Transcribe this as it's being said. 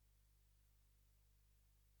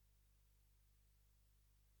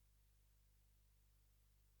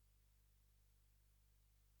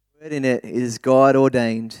Word in it is God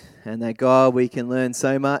ordained, and that God, we can learn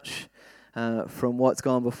so much from what's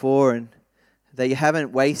gone before, and that you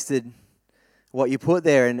haven't wasted what you put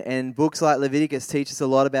there. And books like Leviticus teach us a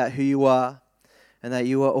lot about who you are, and that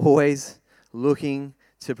you are always looking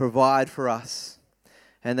to provide for us,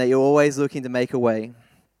 and that you're always looking to make a way.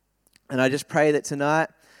 And I just pray that tonight,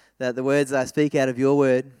 that the words that I speak out of your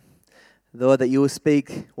word, Lord, that you will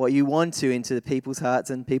speak what you want to into the people's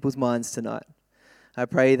hearts and people's minds tonight. I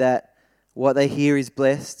pray that what they hear is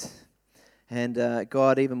blessed, and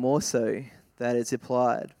God, even more so, that it's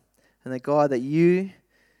applied. And that God, that you,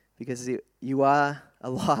 because you are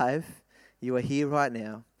alive, you are here right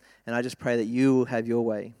now, and I just pray that you will have your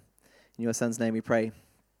way. In your Son's name we pray.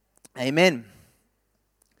 Amen.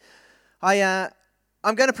 I'm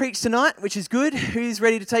going to preach tonight, which is good. Who's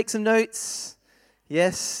ready to take some notes?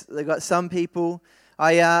 Yes, they've got some people.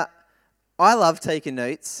 I love taking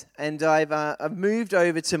notes, and I've moved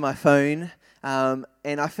over to my phone, and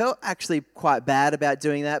I felt actually quite bad about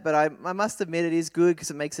doing that, but I must admit it is good because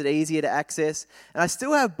it makes it easier to access. And I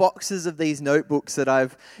still have boxes of these notebooks that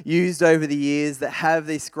I've used over the years that have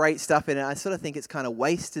this great stuff in it. I sort of think it's kind of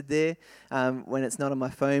wasted there when it's not on my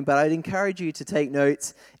phone, but I'd encourage you to take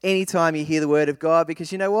notes anytime you hear the word of God,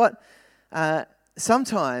 because you know what?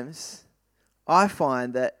 Sometimes I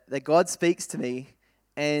find that God speaks to me,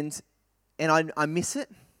 and I miss it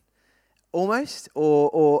almost,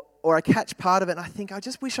 or I catch part of it and I think, I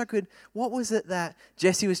just wish I could, what was it that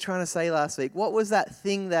Jesse was trying to say last week? What was that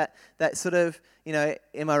thing that sort of,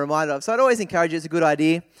 am I reminded of? So I'd always encourage you, it's a good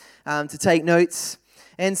idea to take notes.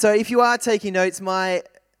 And so if you are taking notes, my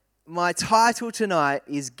title tonight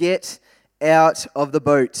is Get Out of the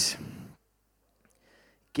Boat.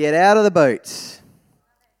 Get out of the boat.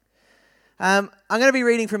 I'm going to be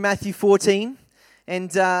reading from Matthew 14,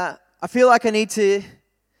 and I feel like I need to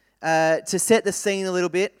set the scene a little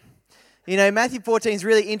bit. Matthew 14 is a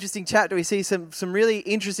really interesting chapter. We see some really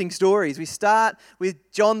interesting stories. We start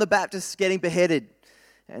with John the Baptist getting beheaded,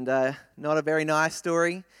 and not a very nice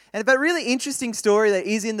story, but a really interesting story that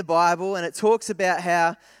is in the Bible, and it talks about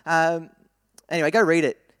how, anyway, go read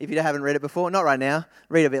it if you haven't read it before. Not right now,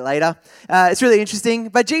 read it a bit later. It's really interesting,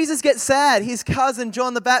 but Jesus gets sad. His cousin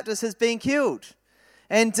John the Baptist has been killed.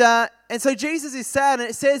 And so Jesus is sad, and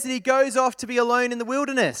it says that he goes off to be alone in the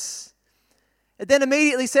wilderness. It then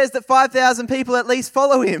immediately says that 5,000 people at least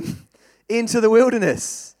follow him into the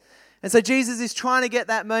wilderness. And so Jesus is trying to get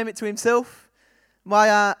that moment to himself.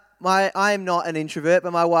 I am not an introvert,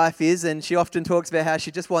 but my wife is, and she often talks about how she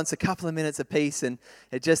just wants a couple of minutes of peace, and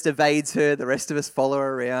it just evades her. The rest of us follow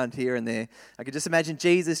her around here and there. I could just imagine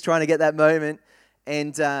Jesus trying to get that moment,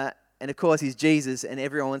 and of course he's Jesus, and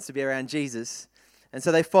everyone wants to be around Jesus. And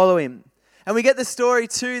so they follow him. And we get the story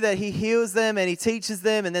too that he heals them and he teaches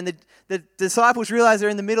them. And then the disciples realize they're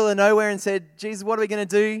in the middle of nowhere and said, Jesus, what are we going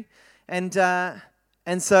to do?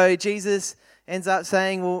 And so Jesus ends up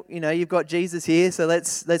saying, well, you've got Jesus here, so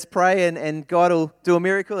let's pray and God will do a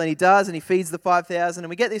miracle. And he does, and he feeds the 5,000. And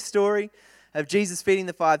we get this story of Jesus feeding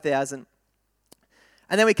the 5,000.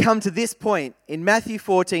 And then we come to this point in Matthew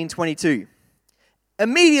 14:22.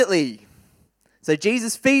 Immediately, so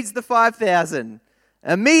Jesus feeds the 5,000.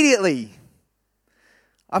 Immediately.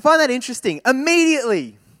 I find that interesting.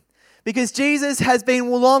 Immediately. Because Jesus has been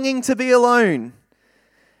longing to be alone.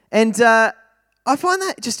 And I find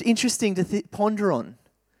that just interesting to ponder on.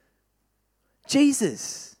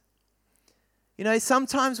 Jesus.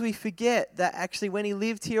 Sometimes we forget that actually when he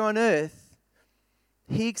lived here on earth,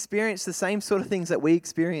 he experienced the same sort of things that we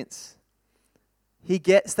experience. He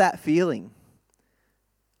gets that feeling.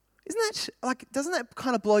 Doesn't that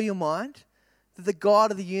kind of blow your mind? That the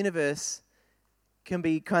God of the universe can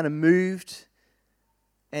be kind of moved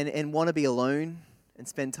and want to be alone and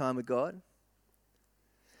spend time with God.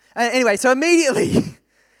 And anyway, so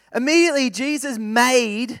immediately Jesus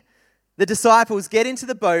made the disciples get into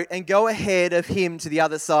the boat and go ahead of him to the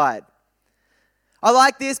other side. I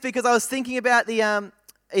like this because I was thinking about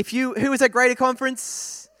who was at Greater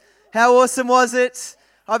Conference? How awesome was it?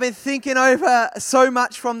 I've been thinking over so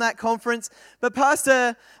much from that conference. But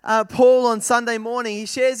Pastor Paul on Sunday morning, he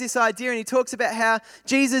shares this idea and he talks about how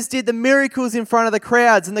Jesus did the miracles in front of the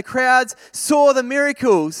crowds. And the crowds saw the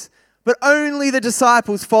miracles, but only the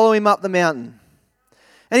disciples follow him up the mountain.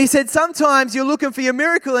 And he said, sometimes you're looking for your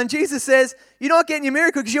miracle. And Jesus says, you're not getting your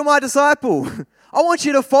miracle because you're my disciple. I want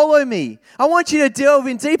you to follow me. I want you to delve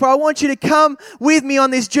in deeper. I want you to come with me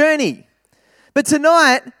on this journey. But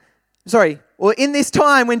in this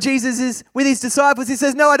time when Jesus is with his disciples, he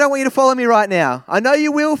says, no, I don't want you to follow me right now. I know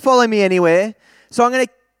you will follow me anywhere, so I'm going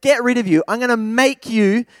to get rid of you. I'm going to make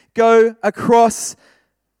you go across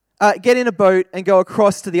get in a boat and go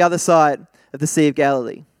across to the other side of the Sea of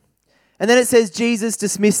Galilee. And then it says Jesus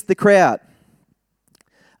dismissed the crowd.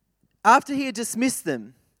 After he had dismissed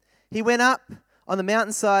them, he went up on the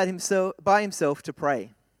mountainside by himself to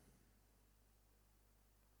pray.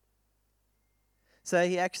 So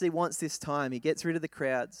he actually wants this time. He gets rid of the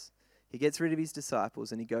crowds. He gets rid of his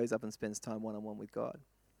disciples, and he goes up and spends time one-on-one with God.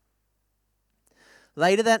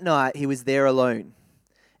 Later that night, he was there alone,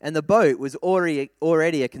 and the boat was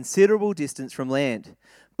already a considerable distance from land,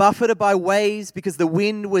 buffeted by waves because the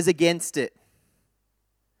wind was against it.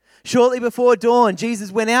 Shortly before dawn,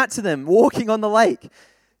 Jesus went out to them, walking on the lake.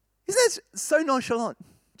 Isn't that so nonchalant?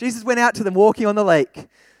 Jesus went out to them, walking on the lake.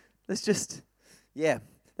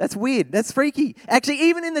 That's weird. That's freaky. Actually,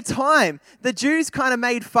 even in the time, the Jews kind of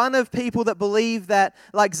made fun of people that believed that,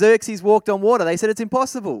 like, Xerxes walked on water. They said it's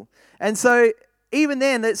impossible. And so even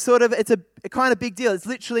then, it's a kind of big deal. It's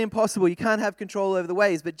literally impossible. You can't have control over the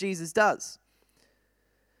waves, but Jesus does.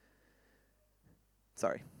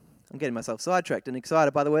 Sorry, I'm getting myself sidetracked and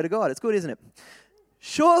excited by the word of God. It's good, isn't it?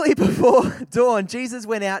 Shortly before dawn, Jesus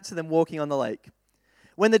went out to them walking on the lake.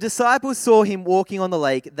 When the disciples saw him walking on the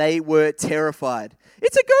lake, they were terrified.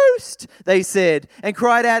 "It's a ghost," they said, and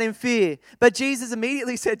cried out in fear. But Jesus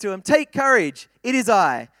immediately said to them, "Take courage, it is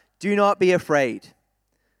I. Do not be afraid."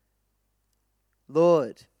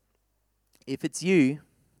 "Lord, if it's you,"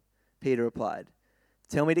 Peter replied,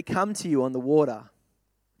 "tell me to come to you on the water."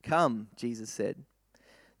 "Come," Jesus said.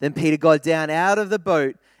 Then Peter got down out of the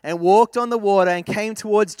boat and walked on the water and came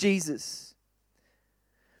towards Jesus.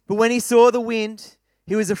 But when he saw the wind,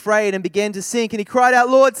 he was afraid and began to sink, and he cried out,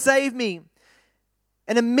 "Lord, save me."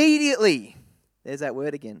 And immediately, there's that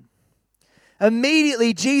word again.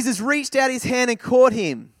 Immediately, Jesus reached out his hand and caught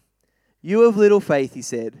him. "You of little faith," he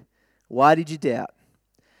said, "why did you doubt?"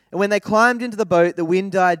 And when they climbed into the boat, the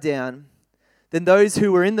wind died down. Then those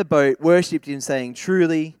who were in the boat worshipped him, saying,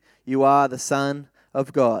 "Truly, you are the Son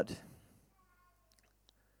of God."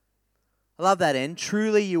 I love that end.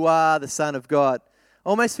 Truly, you are the Son of God. I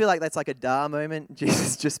almost feel like that's like a da moment.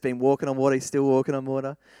 Jesus just been walking on water. He's still walking on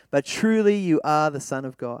water. But truly, you are the Son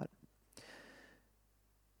of God.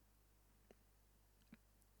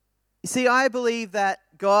 You see, I believe that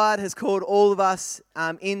God has called all of us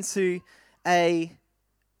into a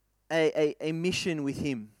mission with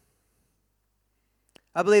him.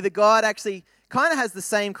 I believe that God actually kind of has the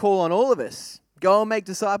same call on all of us. Go and make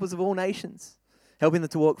disciples of all nations, helping them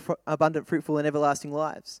to walk abundant, fruitful, and everlasting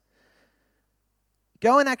lives.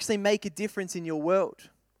 Go and actually make a difference in your world.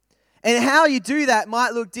 And how you do that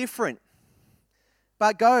might look different,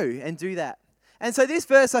 but go and do that. And so this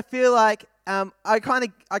verse, I feel like I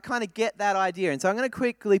kind of get that idea. And so I'm going to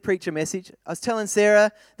quickly preach a message. I was telling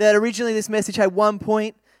Sarah that originally this message had 1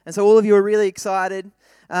 point, and so all of you are really excited.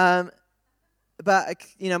 But,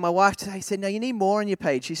 my wife today said, "No, you need more on your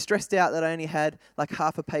page." She's stressed out that I only had like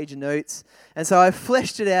half a page of notes. And so I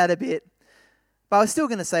fleshed it out a bit. But I was still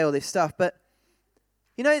going to say all this stuff. But,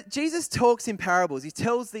 Jesus talks in parables. He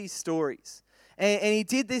tells these stories. And he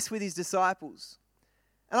did this with his disciples.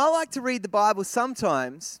 And I like to read the Bible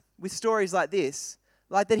sometimes with stories like this,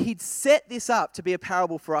 like that he'd set this up to be a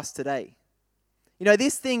parable for us today.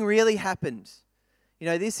 This thing really happened.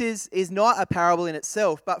 This is not a parable in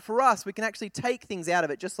itself, but for us, we can actually take things out of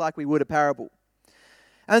it just like we would a parable.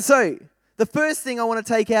 And so, the first thing I want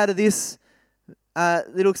to take out of this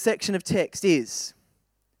little section of text is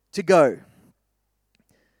to go.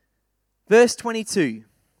 Verse 22.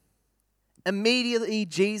 Immediately,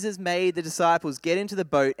 Jesus made the disciples get into the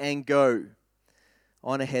boat and go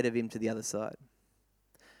on ahead of him to the other side.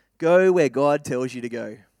 Go where God tells you to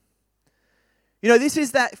go. This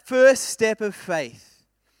is that first step of faith,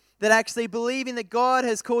 that actually believing that God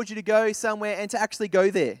has called you to go somewhere and to actually go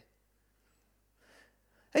there.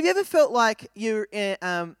 Have you ever felt like you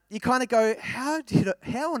kind of go, how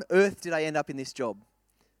on earth did I end up in this job?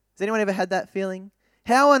 Has anyone ever had that feeling?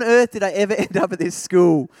 How on earth did I ever end up at this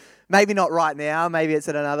school? Maybe not right now, maybe it's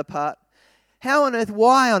at another part.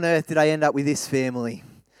 Why on earth did I end up with this family?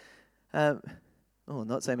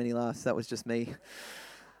 Not so many laughs, that was just me.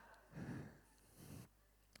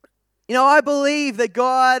 I believe that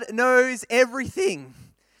God knows everything.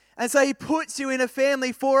 And so he puts you in a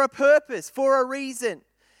family for a purpose, for a reason.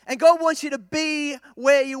 And God wants you to be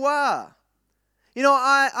where you are.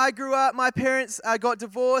 I grew up, my parents got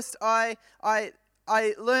divorced. I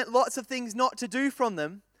learnt lots of things not to do from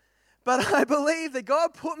them. But I believe that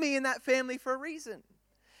God put me in that family for a reason.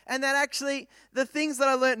 And that actually the things that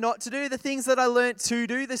I learnt not to do, the things that I learnt to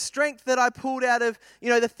do, the strength that I pulled out of,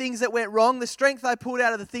 the things that went wrong, the strength I pulled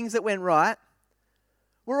out of the things that went right,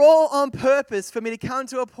 were all on purpose for me to come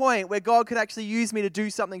to a point where God could actually use me to do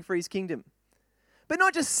something for his kingdom. But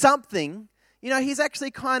not just something, he's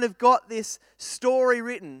actually kind of got this story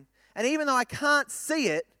written. And even though I can't see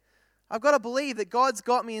it, I've got to believe that God's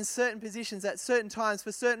got me in certain positions at certain times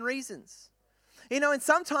for certain reasons. And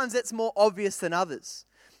sometimes it's more obvious than others.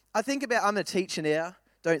 I think about, I'm a teacher now,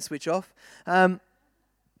 don't switch off. I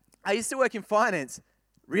used to work in finance,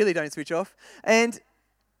 really don't switch off. And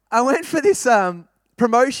I went for this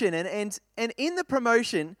promotion, and in the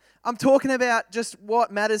promotion, I'm talking about just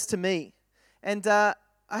what matters to me. And I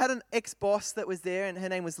had an ex-boss that was there, and her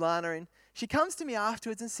name was Lana, and she comes to me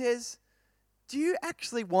afterwards and says, "Do you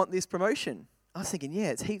actually want this promotion?" I was thinking, yeah,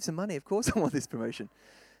 it's heaps of money, of course I want this promotion.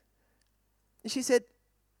 And she said,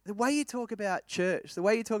 "The way you talk about church, the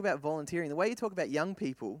way you talk about volunteering, the way you talk about young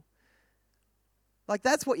people, like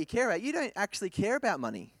that's what you care about. You don't actually care about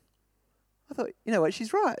money." I thought, you know what,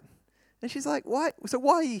 she's right. And she's like, "Why? So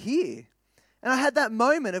why are you here?" And I had that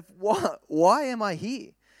moment of, why am I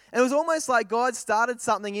here? And it was almost like God started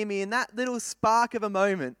something in me in that little spark of a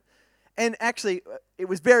moment. And actually, it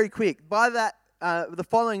was very quick. By that, the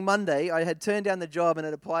following Monday, I had turned down the job and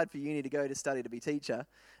had applied for uni to go to study to be teacher.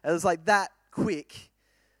 It was like that quick.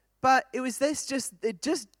 But it was it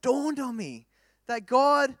just dawned on me that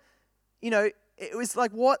God, it was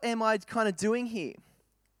like, what am I kind of doing here?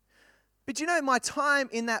 But my time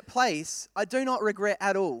in that place, I do not regret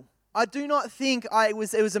at all. I do not think it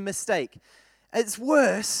was a mistake. It's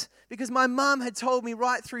worse because my mum had told me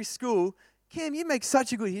right through school, "Cam, you make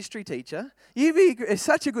such a good history teacher. You be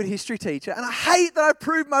such a good history teacher." And I hate that I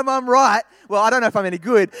proved my mum right. Well, I don't know if I'm any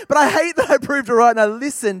good, but I hate that I proved her right and I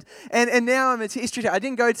listened. And now I'm a history teacher. I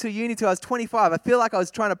didn't go to uni till I was 25. I feel like I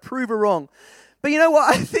was trying to prove her wrong. But you know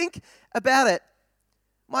what? I think about it.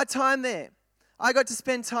 My time there, I got to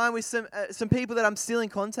spend time with some people that I'm still in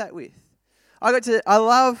contact with. I'm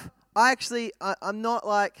not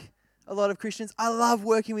like a lot of Christians. I love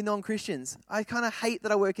working with non-Christians. I kind of hate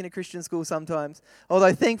that I work in a Christian school sometimes.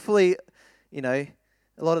 Although thankfully, a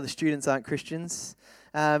lot of the students aren't Christians.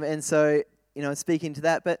 And so, I'm speaking to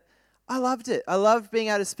that. But I loved it. I loved being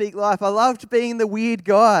able to speak life. I loved being the weird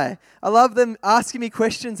guy. I loved them asking me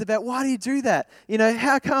questions about, why do you do that?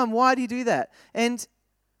 How come? Why do you do that? And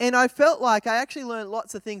I felt like I actually learned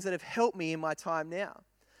lots of things that have helped me in my time now.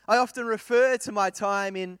 I often refer to my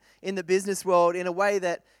time in the business world in a way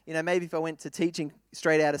that, maybe if I went to teaching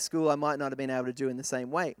straight out of school, I might not have been able to do in the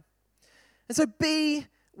same way. And so be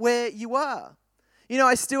where you are.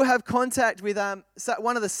 I still have contact with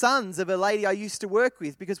one of the sons of a lady I used to work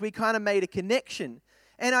with because we kind of made a connection.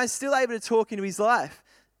 And I'm still able to talk into his life.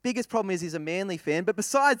 Biggest problem is he's a Manly fan. But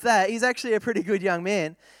besides that, he's actually a pretty good young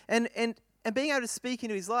man. And being able to speak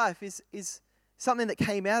into his life is something that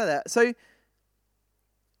came out of that. So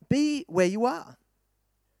be where you are.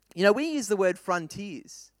 We use the word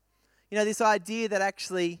frontiers. This idea that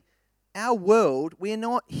actually our world, we're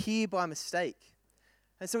not here by mistake.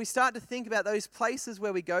 And so we start to think about those places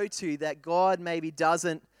where we go to that God maybe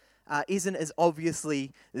isn't as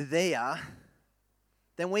obviously there.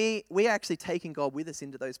 Then we are actually taking God with us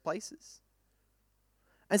into those places.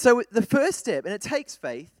 And so the first step, and it takes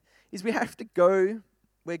faith, is we have to go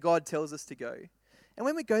where God tells us to go. And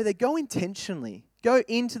when we go there, go intentionally. Go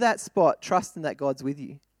into that spot, trusting that God's with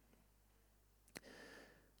you.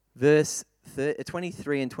 Verse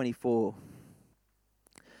 23 and 24.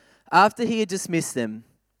 After he had dismissed them,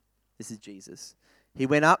 this is Jesus, he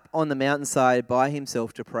went up on the mountainside by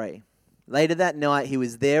himself to pray. Later that night, he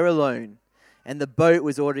was there alone, and the boat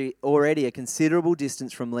was already a considerable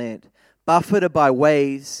distance from land, buffeted by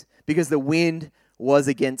waves because the wind was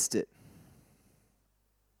against it.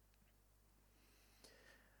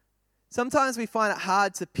 Sometimes we find it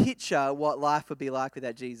hard to picture what life would be like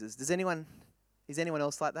without Jesus. Is anyone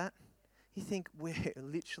else like that? You think,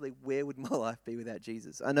 where would my life be without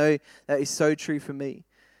Jesus? I know that is so true for me.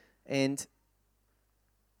 And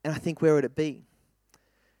I think, where would it be?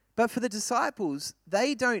 But for the disciples,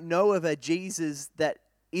 they don't know of a Jesus that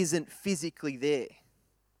isn't physically there.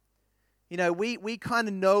 We kind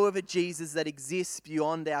of know of a Jesus that exists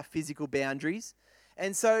beyond our physical boundaries.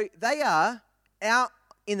 And so they are out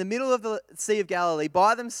in the middle of the Sea of Galilee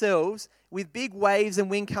by themselves with big waves and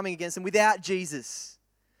wind coming against them without Jesus.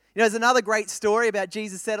 There's another great story about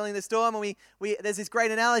Jesus settling the storm, and there's this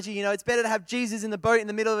great analogy, it's better to have Jesus in the boat in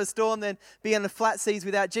the middle of a storm than be on the flat seas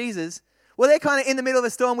without Jesus. Well, they're kind of in the middle of a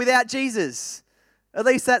storm without Jesus. At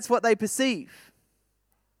least that's what they perceive.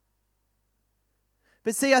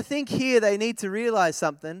 But see, I think here they need to realize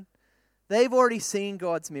something. They've already seen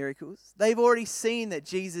God's miracles. They've already seen that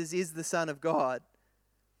Jesus is the Son of God.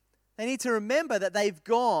 They need to remember that they've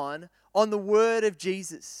gone on the word of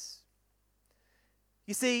Jesus.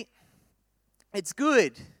 You see, it's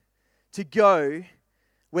good to go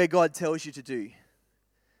where God tells you to do.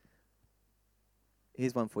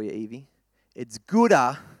 Here's one for you, Evie. It's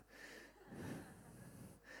gooder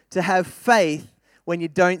to have faith when you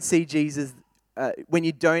don't see Jesus, when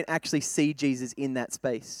you don't actually see Jesus in that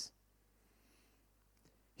space.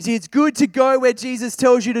 You see, it's good to go where Jesus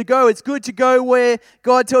tells you to go. It's good to go where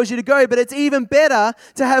God tells you to go, but it's even better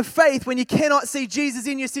to have faith when you cannot see Jesus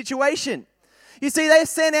in your situation. You see, they're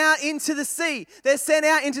sent out into the sea. They're sent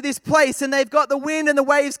out into this place, and they've got the wind and the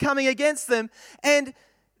waves coming against them, and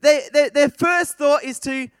their first thought is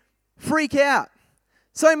to freak out.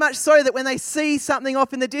 So much so that when they see something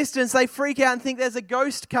off in the distance, they freak out and think there's a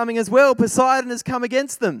ghost coming as well. Poseidon has come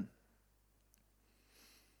against them.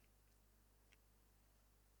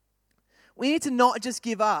 We need to not just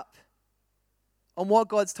give up on what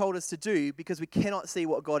God's told us to do because we cannot see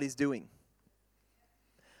what God is doing.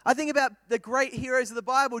 I think about the great heroes of the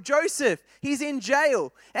Bible. Joseph, he's in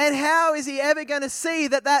jail. And how is he ever going to see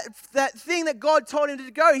that thing that God told him to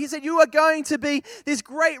go? He said, you are going to be this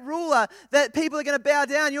great ruler that people are going to bow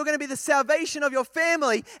down. You're going to be the salvation of your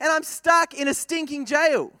family. And I'm stuck in a stinking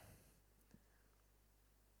jail.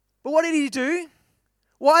 But what did he do?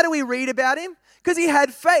 Why do we read about him? Because he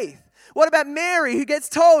had faith. What about Mary, who gets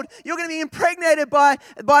told, you're going to be impregnated by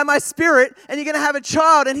my spirit and you're going to have a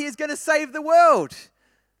child and he is going to save the world?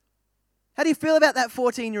 How do you feel about that,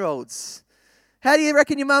 14-year-olds? How do you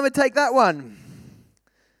reckon your mum would take that one?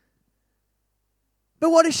 But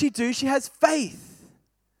what does she do? She has faith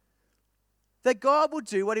that God will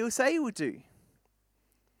do what he will say he will do.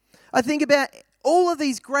 I think about all of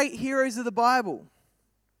these great heroes of the Bible,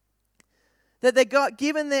 that they get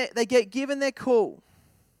given their call.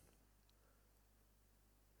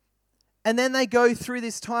 And then they go through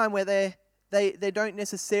this time where they don't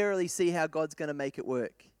necessarily see how God's going to make it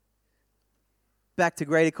work. Back to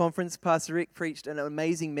Greater Conference, Pastor Rick preached an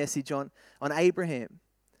amazing message on Abraham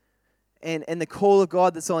and the call of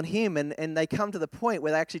God that's on him. And they come to the point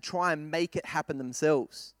where they actually try and make it happen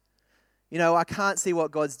themselves. You know, I can't see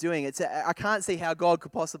what God's doing. I can't see how God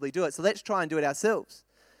could possibly do it. So let's try and do it ourselves.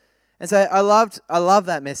 And so I love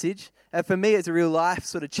that message. And for me, it's a real life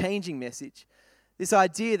sort of changing message. This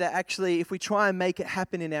idea that actually if we try and make it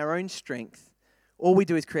happen in our own strength, all we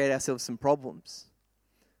do is create ourselves some problems.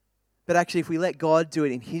 But actually, if we let God do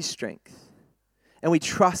it in his strength, and we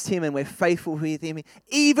trust him and we're faithful with him,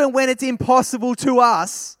 even when it's impossible to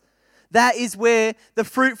us, that is where the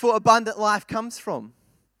fruitful, abundant life comes from.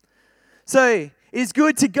 So, it is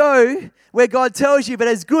good to go where God tells you, but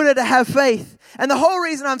it's gooder to have faith. And the whole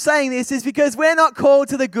reason I'm saying this is because we're not called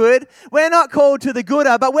to the good, we're not called to the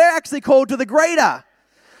gooder, but we're actually called to the greater.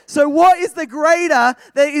 So what is the greater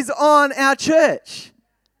that is on our church?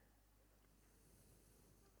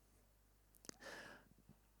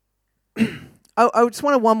 I just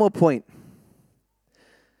wanted one more point.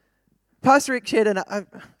 Pastor Rick shared, and I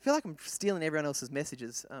feel like I'm stealing everyone else's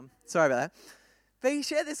messages. Sorry about that. But he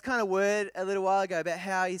shared this kind of word a little while ago about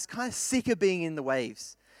how he's kind of sick of being in the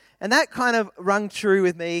waves. And that kind of rung true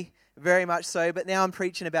with me, very much so. But now I'm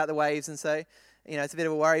preaching about the waves, and so, it's a bit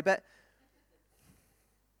of a worry. But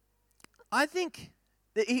I think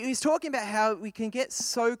that he's talking about how we can get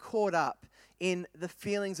so caught up in the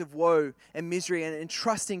feelings of woe and misery and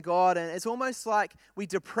trusting God. And it's almost like we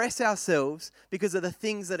depress ourselves because of the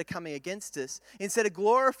things that are coming against us, instead of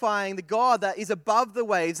glorifying the God that is above the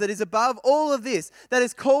waves, that is above all of this, that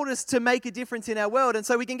has called us to make a difference in our world. And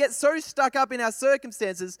so we can get so stuck up in our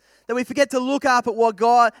circumstances that we forget to look up at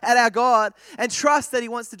our God and trust that he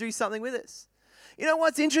wants to do something with us. You know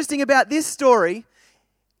what's interesting about this story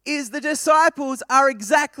is the disciples are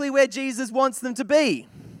exactly where Jesus wants them to be.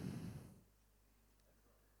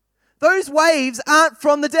 Those waves aren't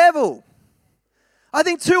from the devil. I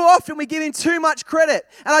think too often we give him too much credit.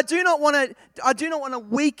 And I do not want to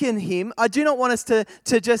weaken him. I do not want us to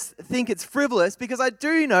just think it's frivolous, because I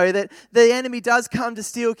do know that the enemy does come to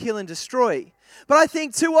steal, kill, and destroy. But I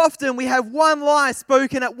think too often we have one lie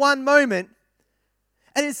spoken at one moment,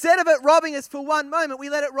 and instead of it robbing us for one moment, we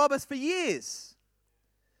let it rob us for years.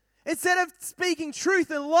 Instead of speaking truth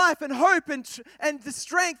and life and hope and the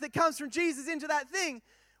strength that comes from Jesus into that thing,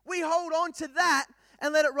 we hold on to that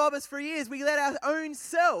and let it rob us for years. We let our own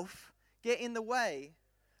self get in the way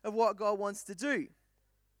of what God wants to do.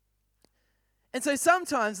 And so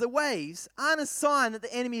sometimes the waves aren't a sign that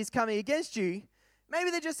the enemy is coming against you. Maybe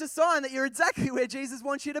they're just a sign that you're exactly where Jesus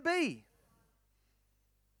wants you to be.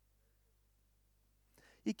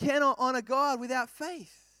 You cannot honor God without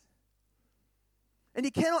faith. And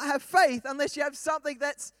you cannot have faith unless you have something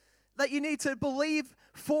that's that you need to believe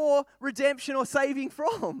for redemption or saving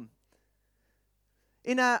from.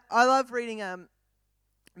 I love reading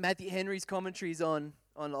Matthew Henry's commentaries on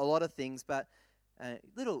a lot of things, but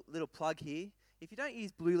little plug here. If you don't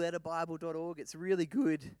use blueletterbible.org, it's a really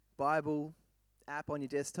good Bible app on your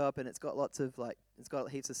desktop, and it's got it's got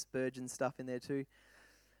heaps of Spurgeon stuff in there too.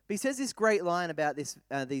 But he says this great line about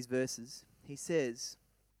these verses. He says,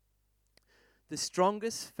 "The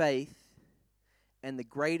strongest faith and the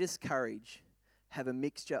greatest courage have a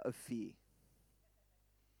mixture of fear."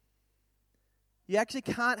 You actually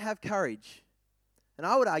can't have courage. And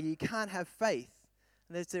I would argue you can't have faith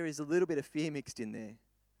unless there is a little bit of fear mixed in there.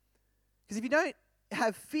 Because if you don't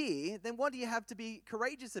have fear, then what do you have to be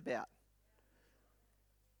courageous about?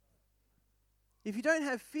 If you don't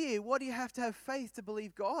have fear, what do you have to have faith to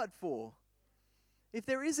believe God for? If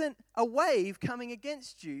there isn't a wave coming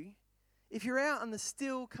against you, if you're out on the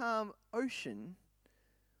still, calm ocean,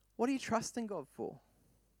 what are you trusting God for?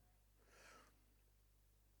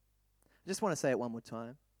 I just want to say it one more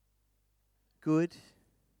time. Good,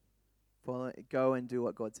 go and do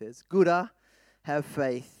what God says. Gooder, have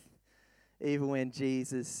faith, even when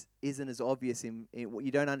Jesus isn't as obvious in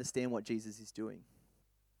you don't understand what Jesus is doing.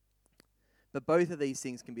 But both of these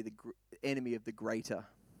things can be the enemy of the greater.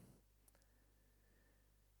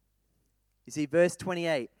 You see, verse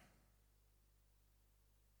 28.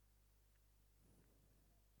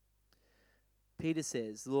 Peter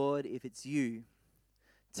says, "Lord, if it's you,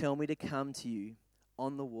 tell me to come to you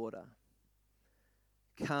on the water."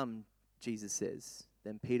 "Come," Jesus says.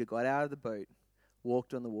 Then Peter got out of the boat,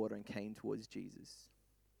 walked on the water, and came towards Jesus.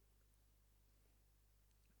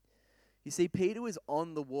 You see, Peter was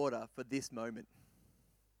on the water for this moment.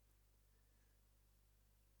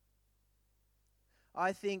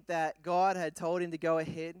 I think that God had told him to go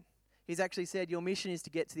ahead. He's actually said, your mission is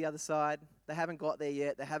to get to the other side. They haven't got there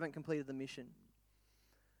yet. They haven't completed the mission.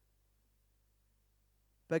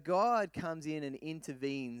 But God comes in and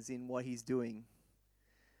intervenes in what he's doing.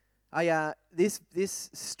 This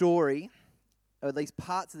story, or at least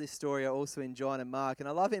parts of this story, are also in John and Mark. And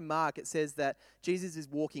I love in Mark, it says that Jesus is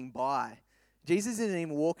walking by. Jesus isn't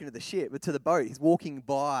even walking to the ship, but to the boat. He's walking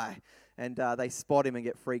by, and they spot him and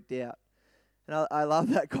get freaked out. And I love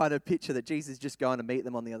that kind of picture that Jesus is just going to meet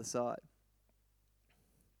them on the other side.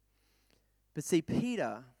 But see,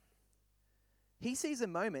 Peter, he sees a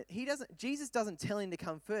moment. Jesus doesn't tell him to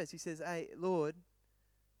come first. He says, "Hey, Lord,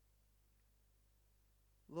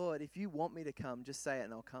 if you want me to come, just say it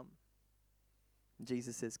and I'll come." And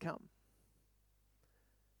Jesus says, "Come."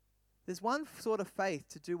 There's one sort of faith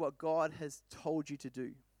to do what God has told you to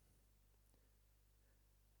do.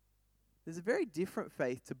 There's a very different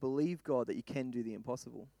faith to believe God that you can do the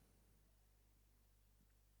impossible.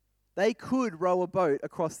 They could row a boat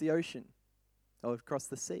across the ocean or across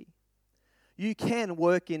the sea. You can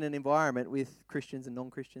work in an environment with Christians and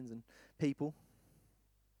non-Christians and people.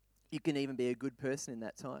 You can even be a good person in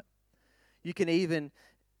that time. You can even,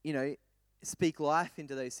 speak life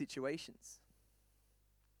into those situations.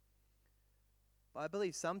 But I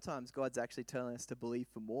believe sometimes God's actually telling us to believe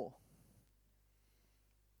for more.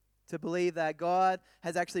 To believe that God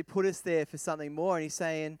has actually put us there for something more, and he's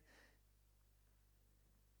saying,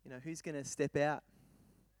 who's going to step out?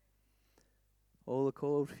 All are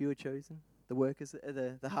called, few are chosen. The workers,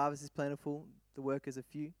 the harvest is plentiful, the workers are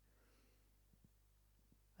few.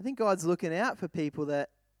 I think God's looking out for people that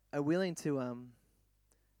are willing to,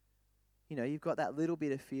 you've got that little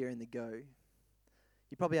bit of fear in the go.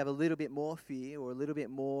 You probably have a little bit more fear or a little bit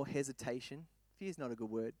more hesitation. Fear is not a good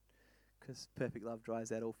word because perfect love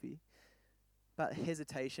drives out all fear. But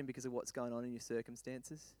hesitation because of what's going on in your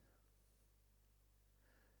circumstances.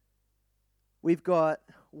 We've got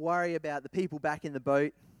worry about the people back in the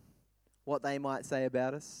boat, what they might say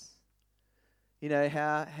about us.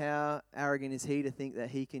 How arrogant is he to think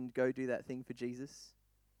that he can go do that thing for Jesus?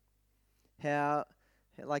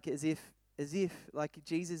 As if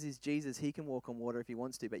Jesus is Jesus, he can walk on water if he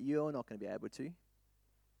wants to, but you're not going to be able to.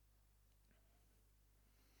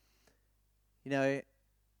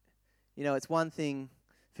 It's one thing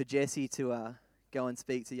for Jesse to go and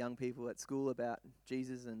speak to young people at school about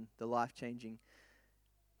Jesus and the life-changing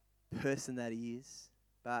person that he is,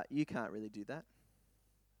 but you can't really do that.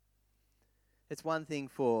 It's one thing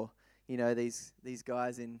for, these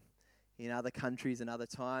guys in other countries and other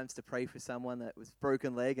times to pray for someone that was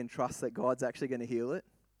broken leg and trust that God's actually going to heal it.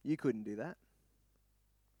 You couldn't do that.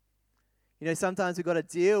 Sometimes we've got to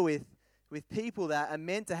deal with people that are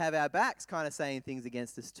meant to have our backs kind of saying things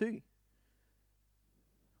against us too.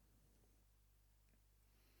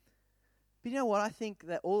 But you know what? I think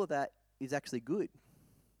that all of that is actually good.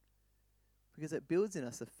 because it builds in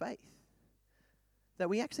us a faith that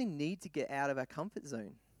we actually need to get out of our comfort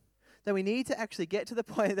zone, that we need to actually get to the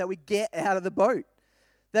point that we get out of the boat,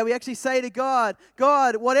 that we actually say to God,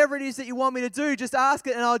 God, whatever it is that you want me to do, just ask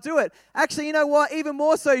it and I'll do it. Actually, you know what? Even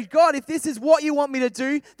more so, God, if this is what you want me to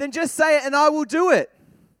do, then just say it and I will do it.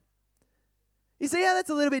 You see how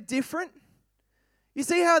that's a little bit different? You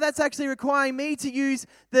see how that's actually requiring me to use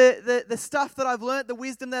the stuff that I've learned, the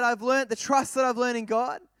wisdom that I've learned, the trust that I've learned in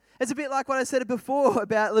God? It's a bit like what I said before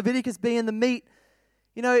about Leviticus being the meat.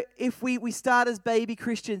 You know, if we start as baby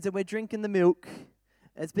Christians and we're drinking the milk,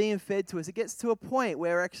 it's being fed to us, it gets to a point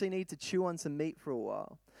where we actually need to chew on some meat for a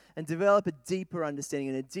while and develop a deeper understanding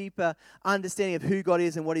and a deeper understanding of who God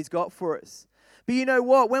is and what He's got for us. But you know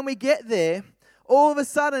what? When we get there, all of a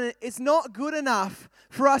sudden, it's not good enough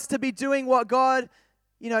for us to be doing what God,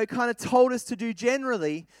 kind of told us to do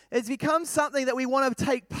generally. It's become something that we want to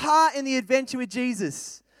take part in the adventure with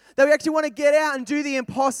Jesus. That we actually want to get out and do the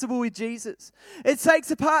impossible with Jesus. It start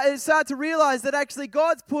to realize that actually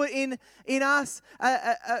God's put in us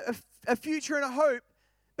a future and a hope,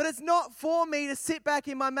 but it's not for me to sit back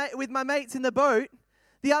with my mates in the boat,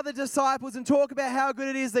 the other disciples, and talk about how good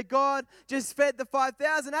it is that God just fed the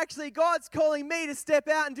 5,000. Actually, God's calling me to step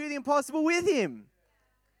out and do the impossible with Him.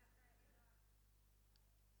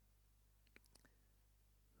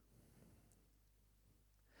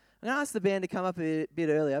 I'm going to ask the band to come up a bit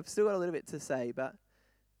earlier. I've still got a little bit to say, but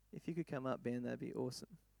if you could come up, band, that'd be awesome.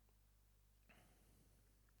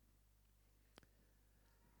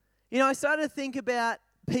 I started to think about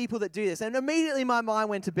people that do this, and immediately my mind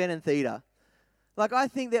went to Ben and Theta. Like, I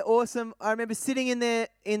think they're awesome. I remember sitting in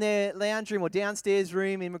their lounge room or downstairs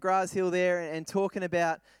room in McGrath's Hill there and talking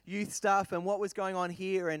about youth stuff and what was going on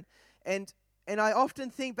here. And I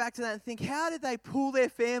often think back to that and think, how did they pull their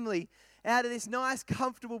family out of this nice,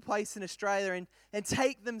 comfortable place in Australia and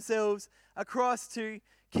take themselves across to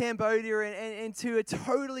Cambodia and to a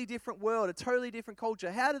totally different world, a totally different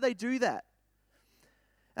culture? How did they do that?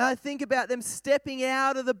 And I think about them stepping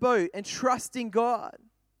out of the boat and trusting God.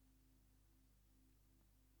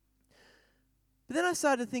 But then I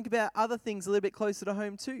started to think about other things a little bit closer to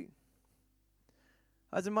home too.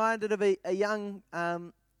 I was reminded of a young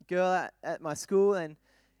girl at my school, and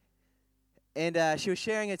she was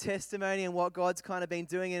sharing a testimony and what God's kind of been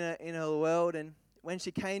doing in her world. And when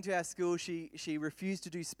she came to our school, she refused to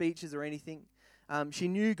do speeches or anything. She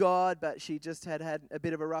knew God, but she just had a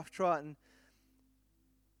bit of a rough trot. And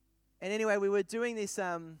anyway, we were doing this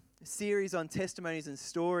series on testimonies and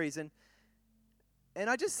stories, and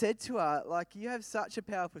I just said to her, like, you have such a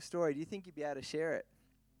powerful story. Do you think you'd be able to share it?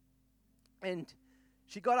 And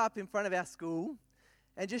she got up in front of our school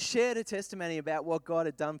and just shared a testimony about what God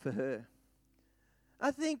had done for her.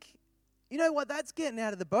 I think, you know what, that's getting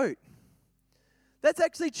out of the boat. That's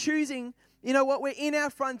actually choosing, we're in our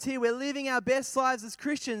frontier, we're living our best lives as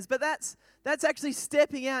Christians, but that's actually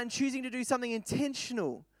stepping out and choosing to do something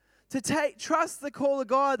intentional, to trust the call of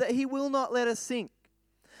God that He will not let us sink.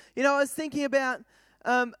 I was thinking about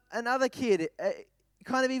another kid,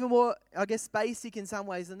 kind of even more, I guess, basic in some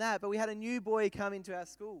ways than that, but we had a new boy come into our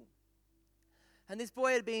school. And this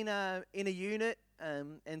boy had been in a unit,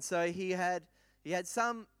 and so he had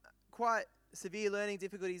some quite severe learning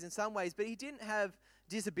difficulties in some ways, but he didn't have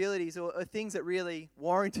disabilities or things that really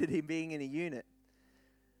warranted him being in a unit.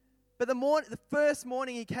 But the first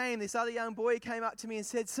morning he came, this other young boy came up to me and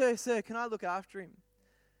said, Sir, can I look after him?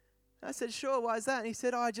 And I said, sure, why is that? And he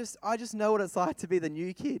said, I just know what it's like to be the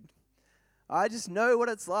new kid. I just know what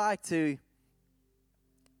it's like to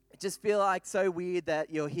just feel like so weird that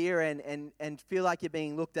you're here and feel like you're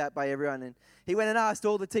being looked at by everyone. And he went and asked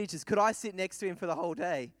all the teachers, could I sit next to him for the whole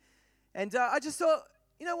day? And I just thought,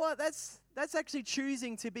 you know what, that's actually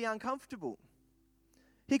choosing to be uncomfortable.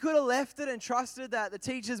 He could have left it and trusted that the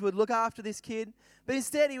teachers would look after this kid, but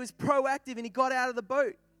instead he was proactive and he got out of the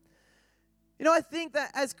boat. I think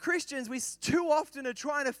that as Christians, we too often are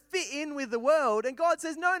trying to fit in with the world, and God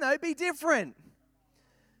says, no, be different.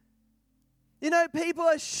 People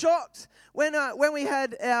are shocked when we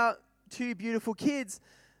had our two beautiful kids.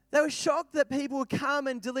 They were shocked that people would come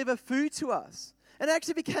and deliver food to us. And it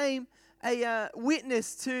actually became a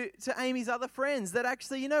witness to Amy's other friends that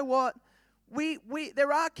actually, you know what?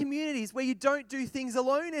 There are communities where you don't do things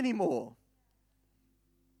alone anymore.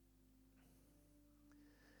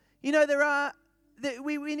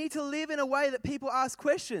 We need to live in a way that people ask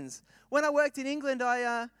questions. When I worked in England,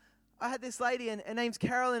 I had this lady, and her name's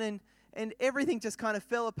Carolyn, and everything just kind of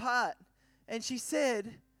fell apart. And she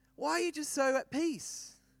said, why are you just so at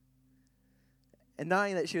peace? And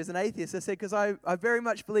knowing that she was an atheist, I said, because I very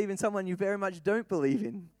much believe in someone you very much don't believe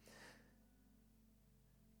in.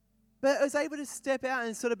 But I was able to step out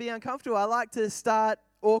and sort of be uncomfortable. I like to start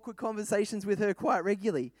awkward conversations with her quite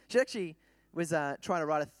regularly. She actually was trying to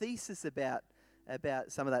write a thesis about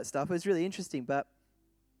some of that stuff. It was really interesting. But,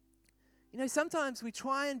 sometimes we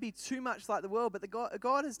try and be too much like the world, but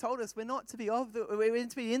God has told us we're not to be we're meant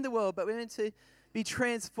to be in the world, but we're meant to be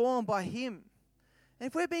transformed by Him. And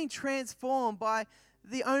if we're being transformed by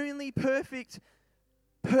the only perfect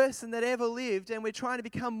person that ever lived, and we're trying to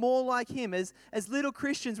become more like Him, as little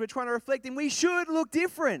Christians, we're trying to reflect Him, we should look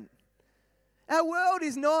different. Our world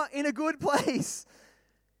is not in a good place,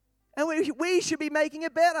 and we should be making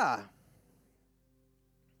it better.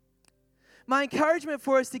 My encouragement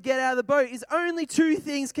for us to get out of the boat is only two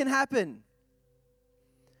things can happen.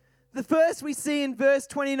 The first we see in verse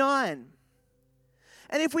 29.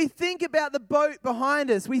 And if we think about the boat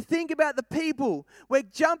behind us, we think about the people, we're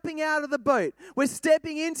jumping out of the boat, we're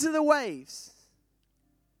stepping into the waves.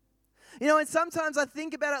 And sometimes I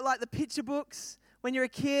think about it like the picture books when you're a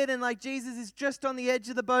kid and like Jesus is just on the edge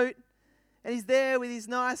of the boat and He's there with His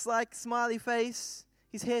nice like smiley face,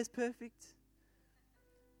 His hair's perfect.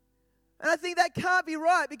 And I think that can't be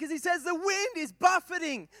right because He says the wind is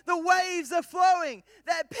buffeting, the waves are flowing,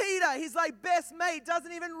 that Peter, his like best mate,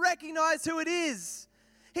 doesn't even recognize who it is.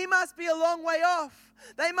 He must be a long way off.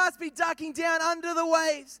 They must be ducking down under the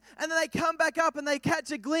waves. And then they come back up and they catch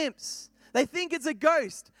a glimpse. They think it's a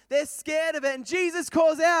ghost. They're scared of it. And Jesus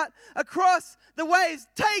calls out across the waves,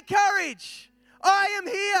 "Take courage. I am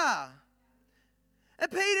here." And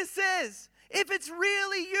Peter says, if it's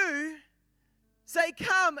really you, say,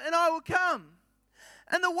 "Come," and I will come.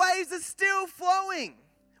 And the waves are still flowing.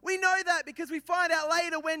 We know that because we find out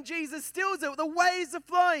later when Jesus stills it, the waves are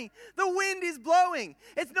flowing, the wind is blowing.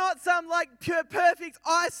 It's not some like pure perfect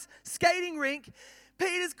ice skating rink.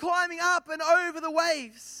 Peter's climbing up and over the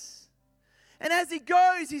waves. And as he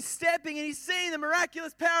goes, he's stepping and he's seeing the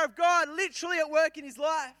miraculous power of God literally at work in his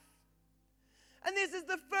life. And this is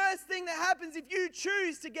the first thing that happens if you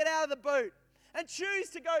choose to get out of the boat and choose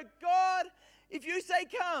to go, "God, if you say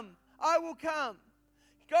come, I will come.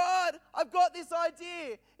 God, I've got this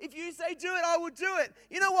idea. If you say do it, I will do it."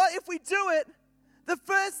 You know what? If we do it, the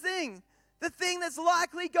first thing, the thing that's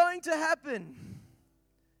likely going to happen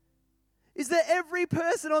is that every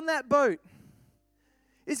person on that boat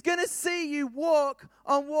is going to see you walk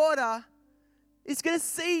on water. Is going to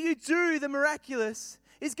see you do the miraculous.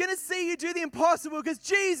 Is going to see you do the impossible because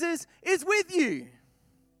Jesus is with you.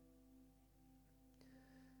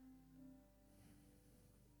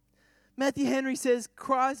 Matthew Henry says,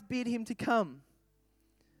 Christ bid him to come.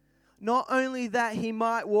 Not only that he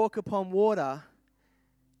might walk upon water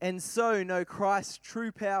and so know Christ's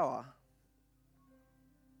true power,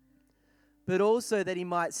 but also that he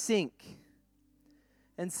might sink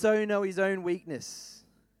and so know his own weakness.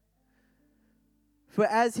 For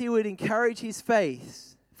as he would encourage his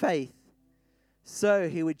faith, so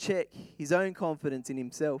he would check his own confidence in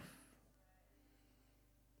himself.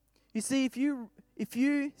 You see, if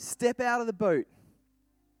you step out of the boat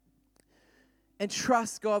and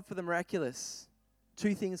trust God for the miraculous,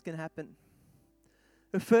 two things can happen.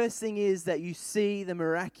 The first thing is that you see the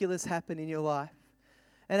miraculous happen in your life.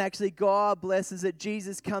 And actually God blesses it.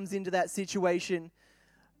 Jesus comes into that situation.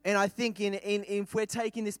 And I think if we're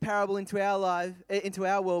taking this parable into our life, into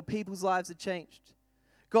our world, people's lives are changed.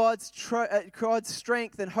 God's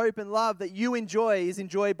strength and hope and love that you enjoy is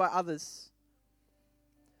enjoyed by others.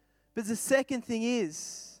 But the second thing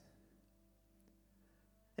is,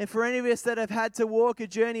 and for any of us that have had to walk a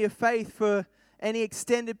journey of faith for any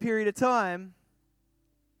extended period of time,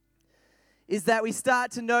 is that we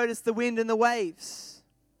start to notice the wind and the waves.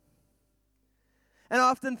 And I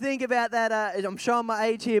often think about that, I'm showing my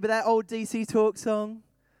age here, but that old DC Talk song,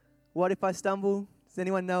 "What If I Stumble?" Does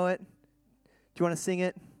anyone know it? Do you want to sing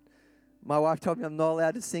it? My wife told me I'm not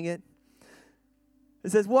allowed to sing it.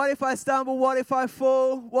 It says, "What if I stumble? What if I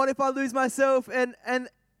fall? What if I lose myself? And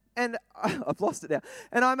I've lost it now.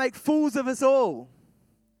 And I make fools of us all.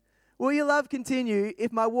 Will your love continue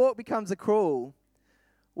if my walk becomes a crawl?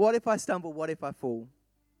 What if I stumble? What if I fall?"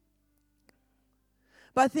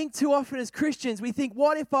 But I think too often as Christians, we think,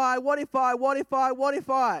 what if I?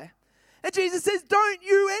 And Jesus says, don't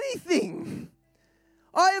you anything.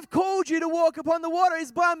 I have called you to walk upon the water.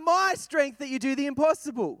 It's by my strength that you do the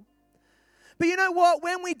impossible. But you know what?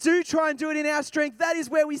 When we do try and do it in our strength, that is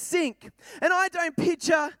where we sink. And I don't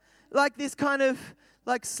picture like this kind of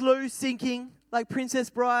like slow sinking, like Princess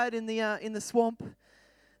Bride in the swamp.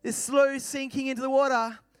 This slow sinking into the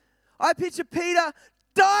water. I picture Peter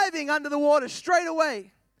diving under the water straight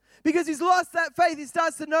away. Because he's lost that faith, he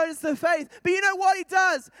starts to notice the faith. But you know what he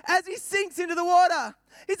does? As he sinks into the water,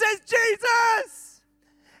 he says, "Jesus!"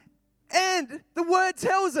 And the word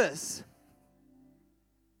tells us,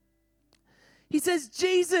 he says,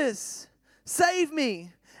 Jesus, save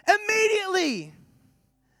me. Immediately,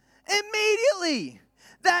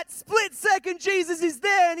 that split second, Jesus is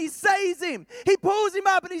there and he saves him. He pulls him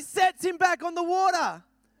up and he sets him back on the water.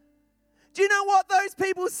 Do you know what those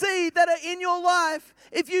people see that are in your life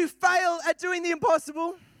if you fail at doing the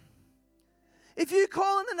impossible? If you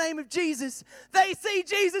call on the name of Jesus, they see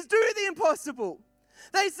Jesus do the impossible.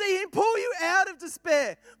 They see him pull you out of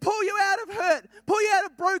despair, pull you out of hurt, pull you out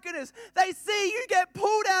of brokenness. They see you get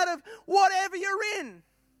pulled out of whatever you're in.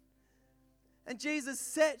 And Jesus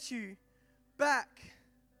sets you back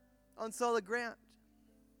on solid ground.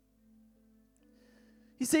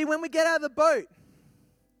 You see, when we get out of the boat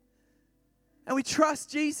and we trust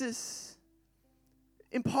Jesus,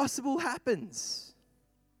 impossible happens.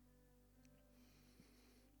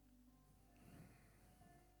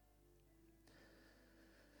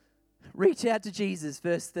 Reach out to Jesus,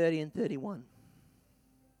 verse 30 and 31.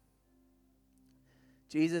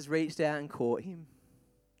 Jesus reached out and caught him.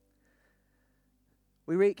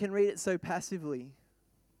 We can read it so passively.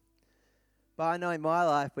 But I know in my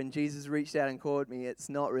life, when Jesus reached out and called me, it's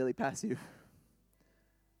not really passive.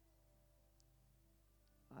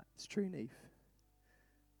 It's true, Neve.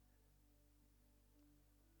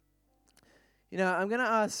 You know, I'm going to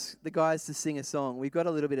ask the guys to sing a song. We've got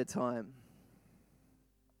a little bit of time.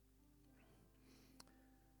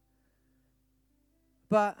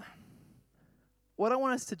 But what I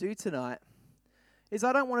want us to do tonight is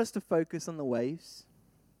I don't want us to focus on the waves.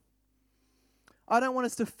 I don't want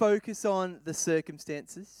us to focus on the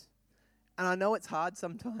circumstances. And I know it's hard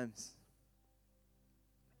sometimes.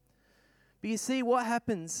 But you see what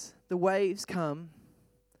happens? The waves come.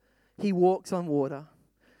 He walks on water.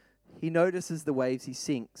 He notices the waves. He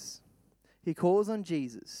sinks. He calls on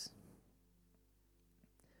Jesus.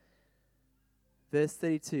 Verse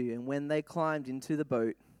 32, and when they climbed into the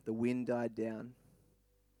boat, the wind died down.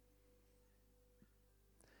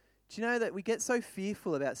 Do you know that we get so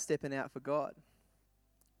fearful about stepping out for God?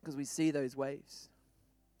 Because we see those waves.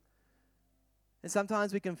 And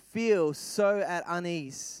sometimes we can feel so at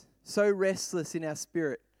unease, so restless in our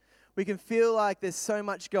spirit. We can feel like there's so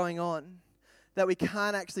much going on that we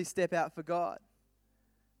can't actually step out for God.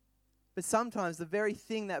 But sometimes the very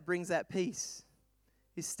thing that brings that peace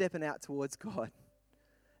is stepping out towards God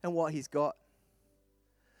and what He's got.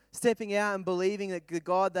 Stepping out and believing that the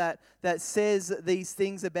God that says these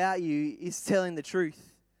things about you is telling the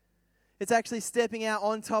truth. It's actually stepping out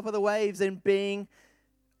on top of the waves and being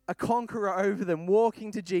a conqueror over them,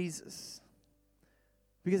 walking to Jesus.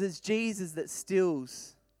 Because it's Jesus that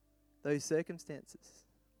stills those circumstances.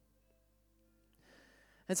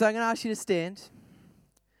 And so I'm going to ask you to stand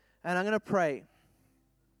and I'm going to pray.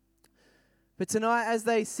 But tonight as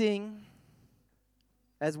they sing,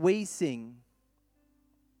 as we sing,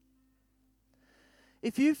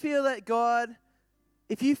 if you feel that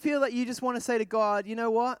you just want to say to God, you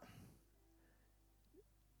know what?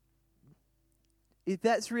 If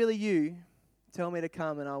that's really you, tell me to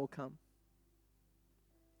come and I will come.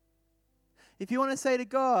 If you want to say to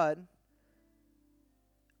God,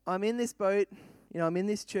 I'm in this boat, I'm in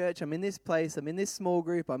this church, I'm in this place, I'm in this small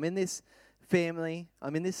group, I'm in this family,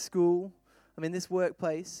 I'm in this school, I'm in this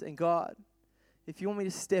workplace, and God, if you want me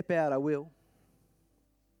to step out, I will.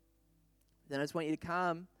 Then I just want you to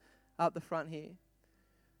come up the front here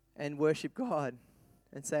and worship God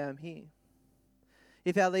and say, I'm here.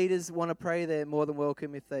 If our leaders want to pray, they're more than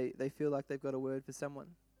welcome if they feel like they've got a word for someone.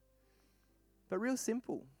 But real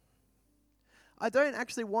simple. I don't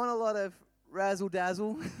actually want a lot of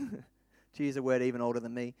razzle-dazzle. To use a word even older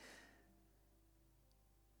than me.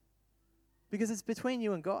 Because it's between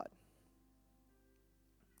you and God.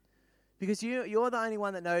 Because you're the only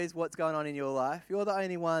one that knows what's going on in your life. You're the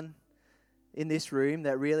only one in this room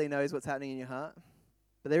that really knows what's happening in your heart.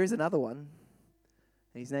 But there is another one.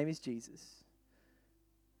 And his name is Jesus.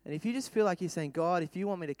 And if you just feel like you're saying, God, if you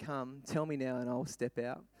want me to come, tell me now and I'll step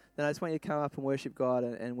out. Then I just want you to come up and worship God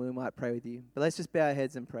and we might pray with you. But let's just bow our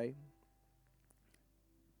heads and pray.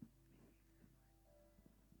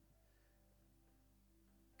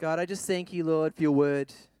 God, I just thank you, Lord, for your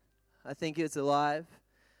word. I think it's alive.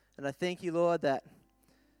 And I thank you, Lord, that,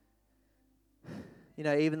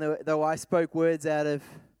 even though I spoke words out of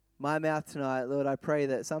my mouth tonight, Lord, I pray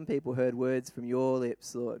that some people heard words from your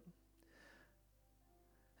lips, Lord.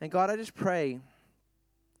 And God, I just pray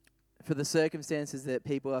for the circumstances that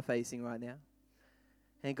people are facing right now.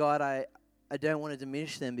 And God, I don't want to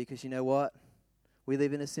diminish them because you know what? We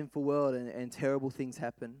live in a sinful world and terrible things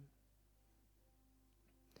happen.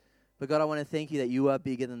 But God, I want to thank you that you are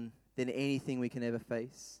bigger than anything we can ever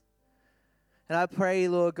face. And I pray,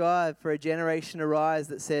 Lord God, for a generation to rise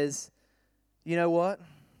that says, you know what?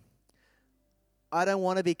 I don't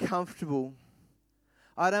want to be comfortable.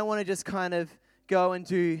 I don't want to just kind of go and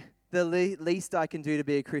do the least I can do to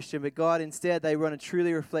be a Christian, but God, instead, they want to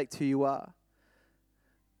truly reflect who you are.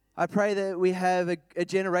 I pray that we have a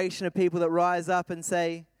generation of people that rise up and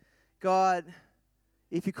say, God,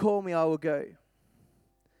 if you call me, I will go.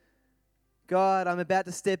 God, I'm about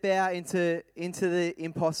to step out into the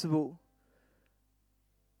impossible.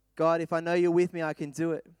 God, if I know you're with me, I can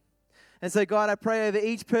do it. And so, God, I pray over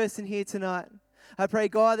each person here tonight. I pray,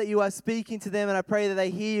 God, that you are speaking to them, and I pray that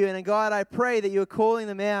they hear you. And God, I pray that you are calling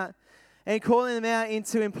them out and calling them out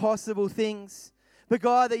into impossible things. But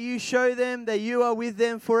God, that you show them that you are with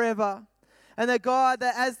them forever. And that God,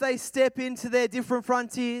 that as they step into their different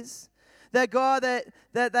frontiers, that God,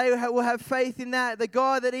 that they will have faith in that. That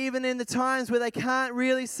God, that even in the times where they can't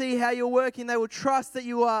really see how you're working, they will trust that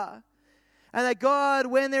you are. And that God,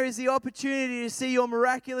 when there is the opportunity to see your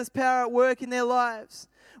miraculous power at work in their lives,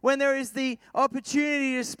 when there is the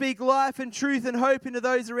opportunity to speak life and truth and hope into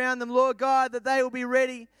those around them, Lord God, that they will be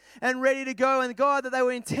ready to go. And God, that they will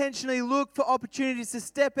intentionally look for opportunities to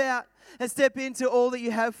step out and step into all that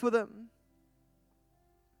you have for them.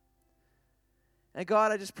 And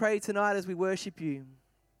God, I just pray tonight as we worship you,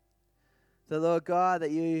 that Lord God,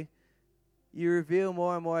 that you reveal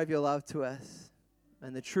more and more of your love to us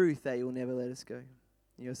and the truth that you will never let us go.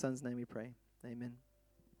 In your Son's name we pray. Amen.